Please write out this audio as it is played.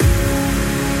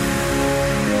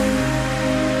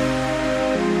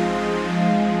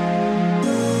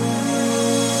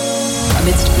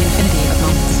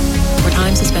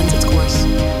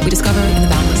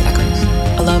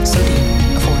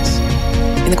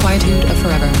quietude of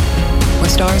forever, where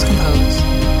stars compose,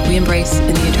 we embrace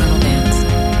in the eternal dance,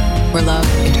 where love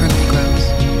eternally grows.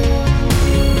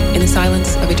 In the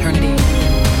silence of eternity,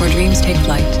 where dreams take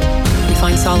flight, we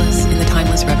find solace in the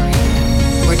timeless reverie,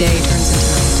 where day turns into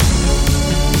night.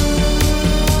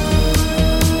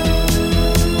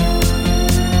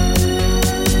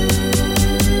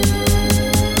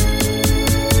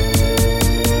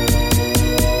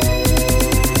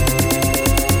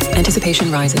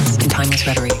 Anticipation rises in timeless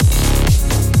reverie.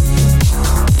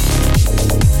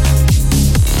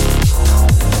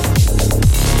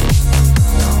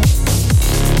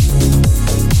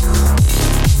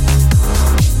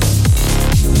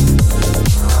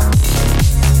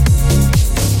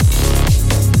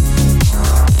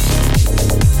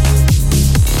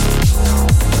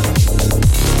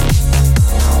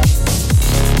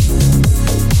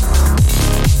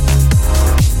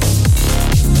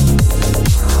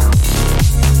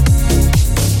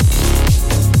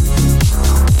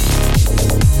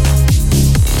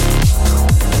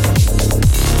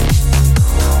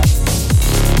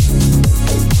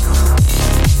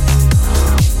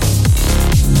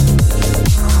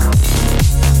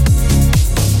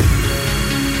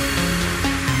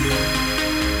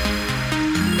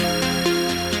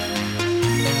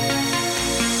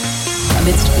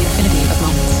 Amidst the infinity of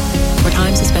moments, where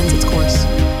time suspends its course,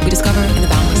 we discover in the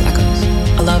boundless echoes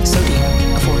a love so deep,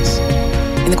 a force.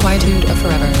 In the quietude of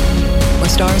forever, where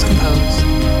stars compose,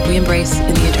 we embrace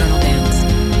in the eternal dance,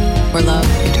 where love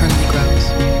eternally grows.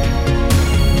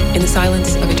 In the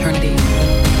silence of eternity,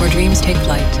 where dreams take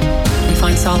flight, we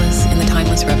find solace in the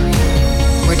timeless reverie,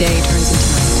 where day turns into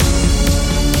night.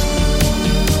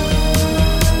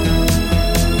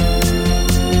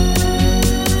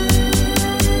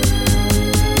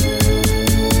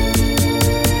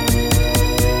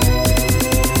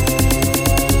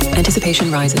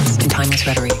 Anticipation rises in timeless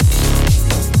reverie.